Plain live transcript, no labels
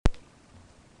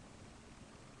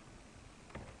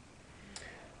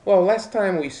Well, last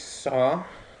time we saw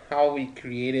how we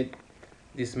created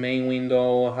this main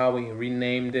window, how we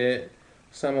renamed it,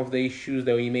 some of the issues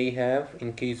that we may have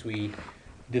in case we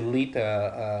delete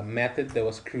a method that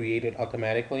was created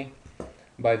automatically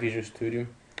by Visual Studio.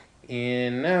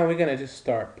 And now we're gonna just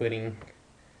start putting,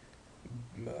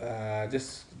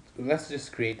 just let's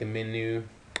just create the menu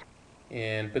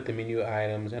and put the menu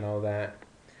items and all that.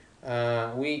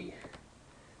 We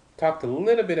talked a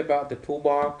little bit about the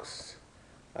toolbox,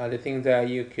 the things that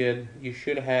you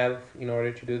should have in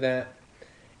order to do that.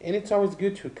 And it's always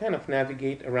good to kind of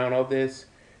navigate around all this,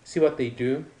 see what they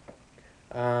do.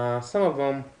 Some of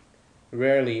them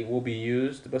rarely will be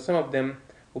used, but some of them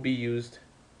will be used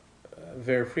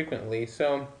very frequently.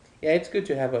 So yeah, it's good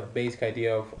to have a basic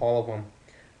idea of all of them.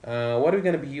 What we're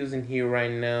going to be using here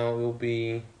right now will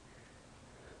be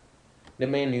the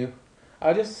menu.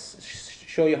 I'll just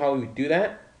show you how we do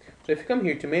that. So if you come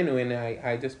here to menu and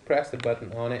I just press the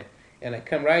button on it and I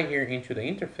come right here into the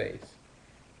interface,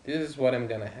 this is what I'm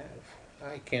gonna have.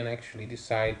 I can actually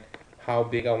decide how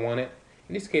big I want it.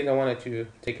 In this case, I wanted to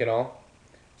take it all.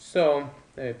 So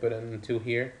let me put it into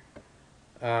here.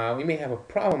 We may have a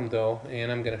problem though,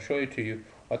 and I'm gonna show you to you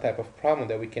what type of problem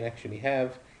that we can actually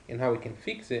have and how we can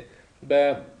fix it.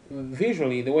 But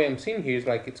visually, the way I'm seeing here is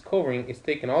like it's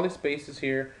taking all the spaces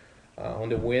here on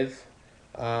the width.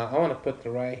 I want to put the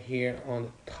right here on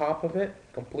the top of it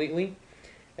completely.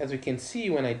 As we can see,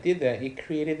 when I did that, it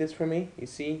created this for me. You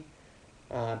see,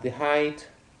 the height,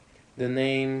 the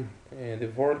name, and the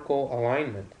vertical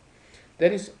alignment.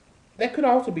 That could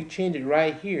also be changed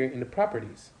right here in the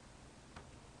properties.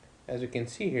 As you can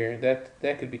see here, that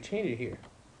could be changed here.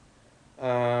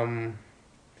 In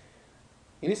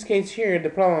this case here, the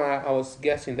problem I was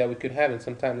guessing that we could have, and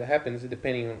sometimes it happens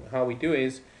depending on how we do,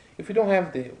 is if we don't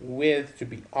have the width to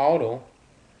be auto,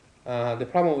 the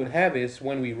problem we would have is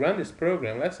when we run this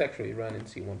program. Let's actually run and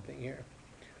see one thing here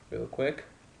real quick.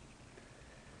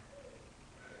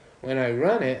 When I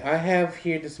run it, I have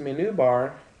here this menu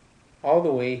bar all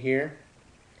the way here.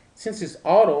 Since it's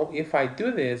auto, if I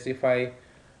do this, if I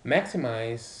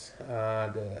maximize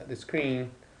the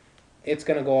screen, it's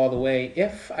gonna go all the way.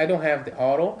 If I don't have the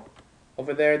auto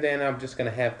over there, then I'm just gonna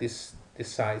have this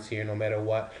size here no matter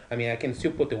what. I mean, I can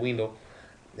still put the window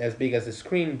as big as the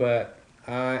screen, but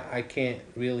I can't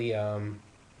really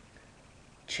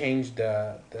change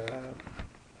the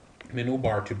menu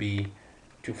bar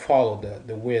to follow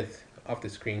the width of the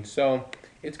screen. So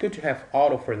it's good to have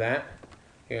auto for that.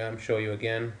 Here, I'm show you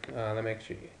again. Let me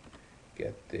actually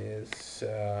get this.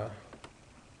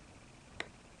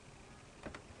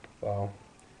 Well,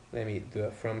 let me do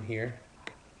it from here.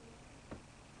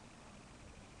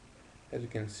 As you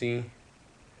can see,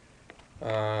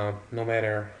 no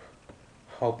matter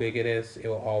how big it is, it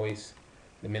will always,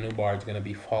 the menu bar is going to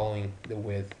be following the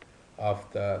width of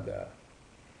the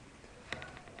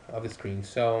screen.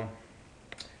 So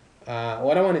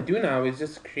what I want to do now is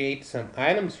just create some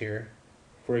items here.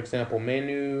 For example,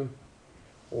 menu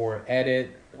or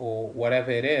edit or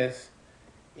whatever it is.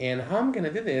 And how I'm going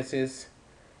to do this is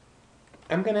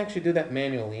I'm going to actually do that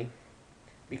manually,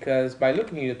 because by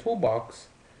looking at the toolbox,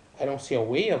 I don't see a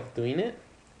way of doing it.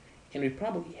 And we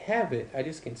probably have it, I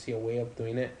just can see a way of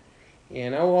doing it.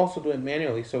 And I will also do it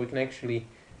manually so we can actually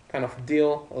kind of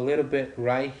deal a little bit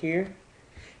right here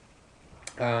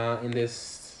in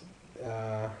this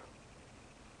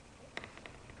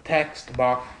text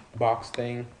box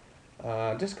thing.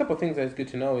 Just a couple of things that's good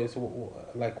to know is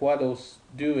like what those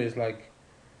do is like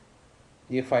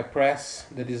if I press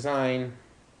the design,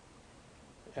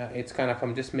 it's kind of,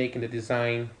 I'm just making the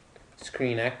design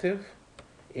screen active.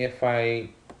 If I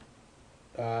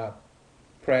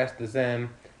press the ZEM,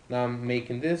 now I'm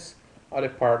making this other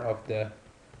part of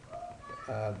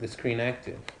the screen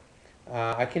active.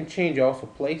 I can change also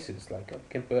places, like I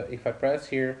can put, if I press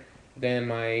here, then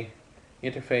my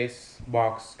interface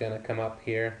box is gonna come up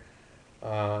here,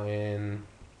 and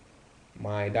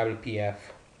my WPF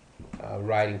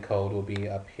writing code will be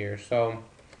up here. So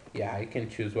yeah, you can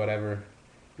choose whatever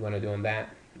you want to do on that.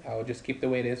 I'll just keep the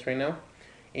way it is right now.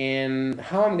 And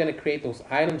how I'm going to create those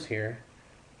items here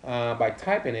by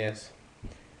typing is,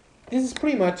 this is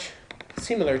pretty much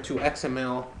similar to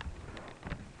XML,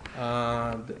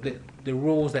 the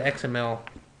rules that XML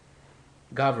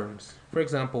governs. For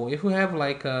example, if we have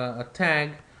like a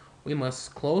tag, we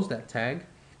must close that tag.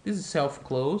 This is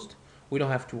self-closed. We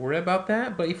don't have to worry about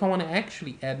that. But if I want to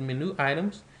actually add menu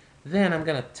items, then I'm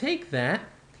going to take that.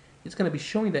 It's going to be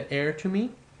showing the error to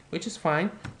me, which is fine.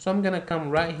 So I'm going to come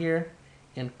right here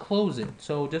and close it.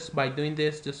 So just by doing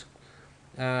this, just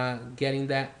getting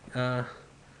that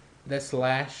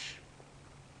slash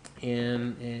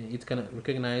and it's gonna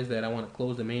recognize that I want to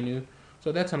close the menu.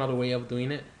 So that's another way of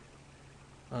doing it.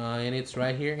 And it's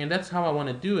right here, and that's how I want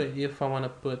to do it if I want to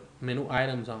put menu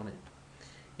items on it.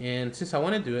 And since I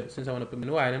want to do it, since I want to put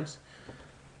menu items,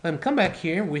 let me come back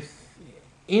here with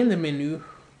in the menu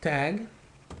tag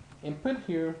and put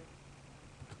here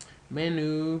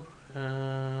menu.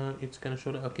 It's gonna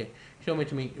show the okay. Show me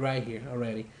to me right here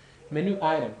already. Menu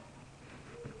item.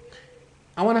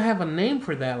 I want to have a name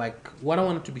for that, like what I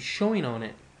want it to be showing on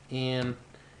it. And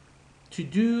to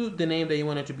do the name that you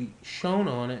want it to be shown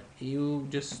on it, you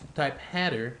just type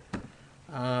header,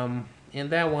 and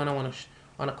that one I want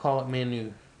to call it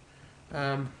menu.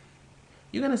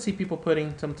 You're gonna see people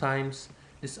putting sometimes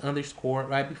this underscore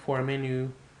right before a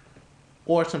menu,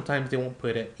 or sometimes they won't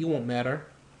put it. It won't matter.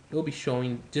 It will be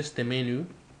showing just the menu.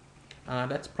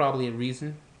 That's probably a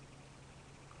reason.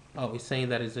 Oh, it's saying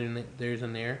that there's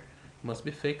an error. It must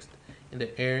be fixed, and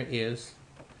the error is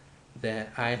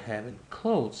that I haven't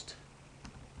closed.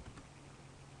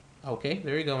 Okay,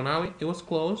 there you go. Now it was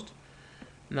closed.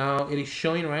 Now it is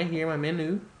showing right here my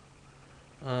menu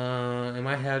and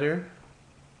my header.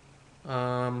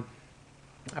 I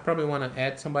probably want to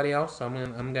add somebody else, so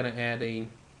I'm gonna add a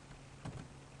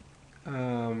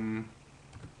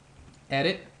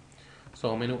edit.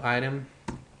 So menu item.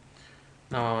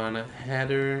 Now I want a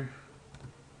header.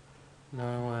 Now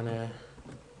I want to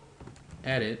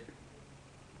edit.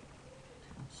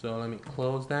 So let me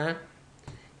close that.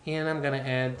 And I'm gonna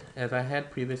add, as I had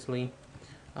previously,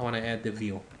 I want to add the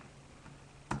view.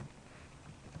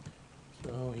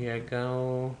 So here I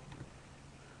go.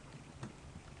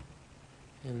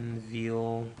 And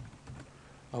view.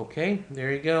 Okay,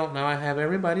 there you go. Now I have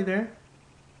everybody there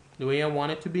the way I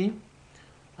want it to be.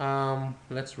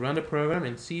 Let's run the program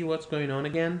and see what's going on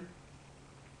again.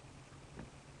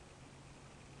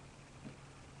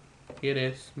 Here it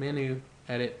is, menu,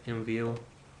 edit, and view.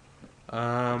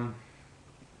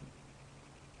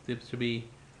 Seems to be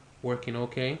working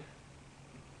okay.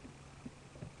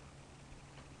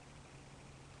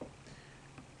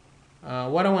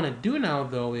 What I want to do now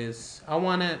though is I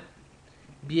want to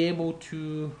be able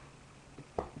to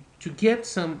get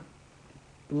some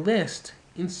list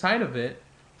inside of it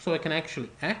so I can actually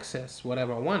access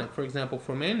whatever I wanted. For example,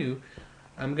 for menu,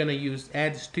 I'm gonna use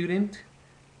add student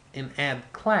and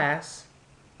add class.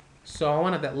 So I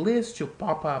wanted that list to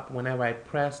pop up whenever I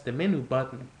press the menu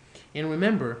button. And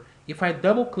remember, if I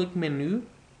double click menu,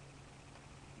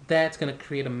 that's gonna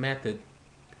create a method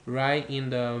right in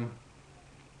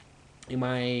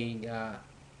my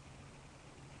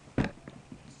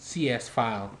CS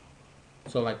file.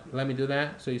 So like, let me do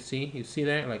that. So you see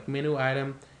there, like menu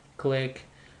item, click.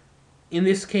 In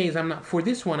this case, for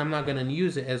this one, I'm not gonna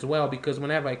use it as well because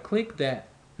whenever I click that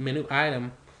menu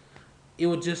item, it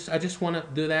will I just want to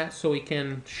do that so it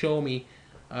can show me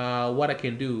what I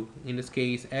can do. In this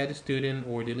case, add a student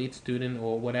or delete student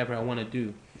or whatever I want to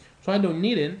do. So I don't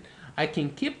need it. I can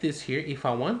keep this here if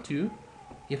I want to.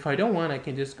 If I don't want, I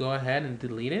can just go ahead and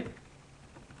delete it.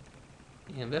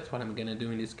 And that's what I'm gonna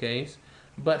do in this case.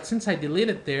 But since I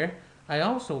deleted there, I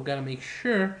also gotta make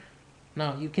sure.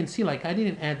 Now you can see like I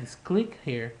didn't add this click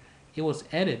here. It was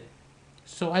added.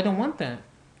 So I don't want that.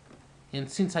 And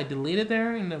since I deleted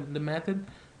there in the method,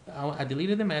 I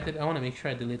deleted the method, I want to make sure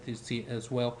I delete this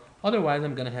as well. Otherwise,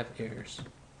 I'm going to have errors.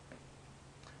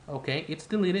 Okay, it's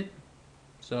deleted.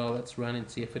 So let's run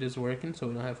and see if it is working so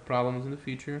we don't have problems in the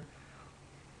future.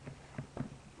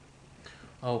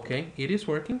 Okay, it is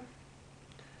working.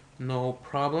 No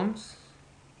problems.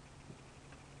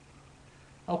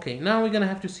 Okay, now we're going to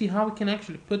have to see how we can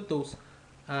actually put those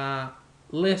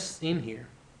lists in here.